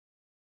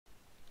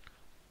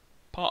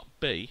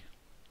B,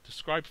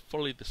 describe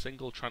fully the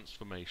single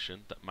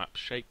transformation that maps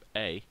shape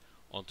A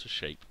onto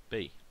shape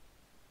B.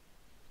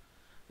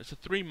 It's a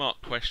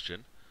 3-mark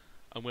question,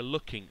 and we're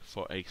looking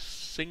for a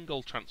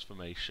single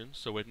transformation,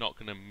 so we're not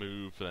going to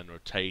move, then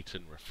rotate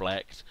and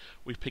reflect.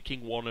 We're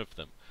picking one of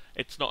them.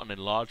 It's not an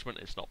enlargement,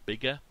 it's not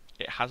bigger,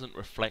 it hasn't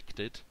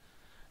reflected,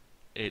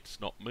 it's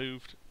not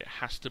moved, it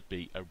has to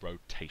be a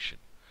rotation.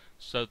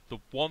 So the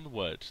one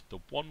word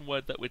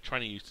that we're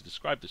trying to use to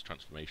describe this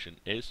transformation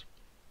is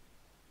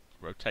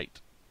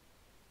rotate.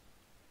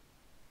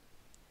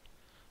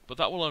 But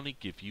that will only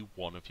give you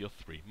one of your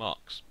 3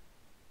 marks.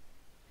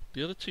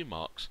 The other 2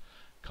 marks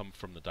come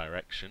from the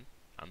direction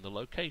and the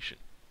location.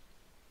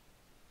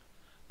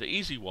 The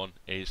easy one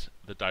is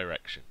the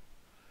direction,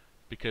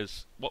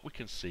 because what we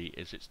can see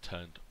is it's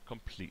turned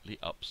completely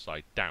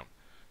upside down.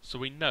 So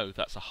we know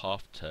that's a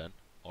half turn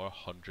or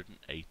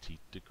 180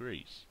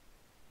 degrees.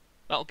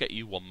 That'll get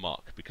you 1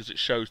 mark because it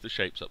shows the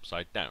shapes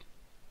upside down.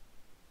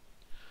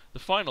 The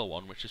final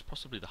one, which is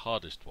possibly the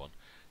hardest one,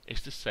 is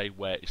to say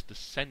where is the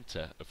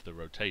center of the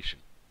rotation.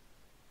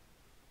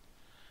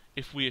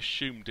 If we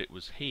assumed it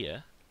was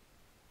here,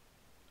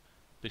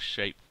 this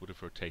shape would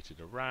have rotated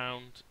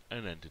around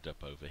and ended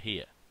up over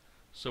here.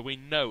 So we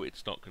know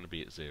it's not going to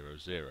be at 0,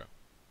 0.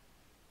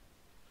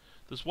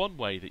 There's one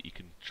way that you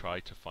can try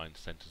to find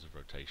centers of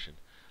rotation,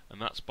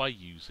 and that's by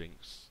using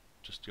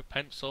just your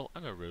pencil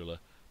and a ruler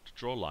to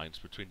draw lines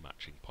between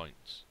matching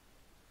points.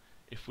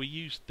 If we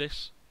use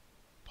this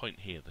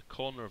point here, the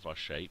corner of our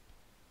shape,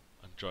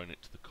 and join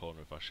it to the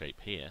corner of our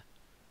shape here,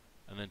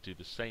 and then do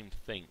the same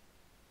thing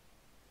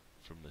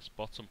from this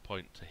bottom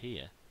point to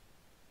here,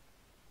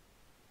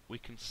 we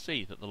can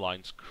see that the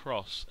lines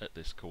cross at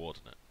this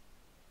coordinate.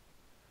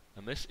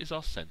 And this is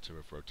our center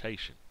of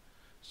rotation.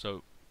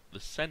 So the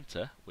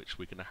center, which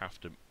we're going to have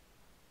to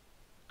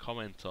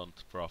comment on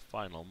for our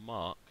final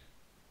mark,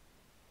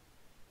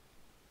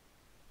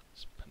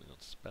 depending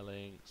on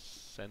spelling,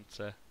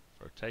 center of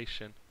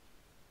rotation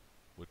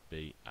would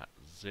be at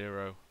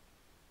 0,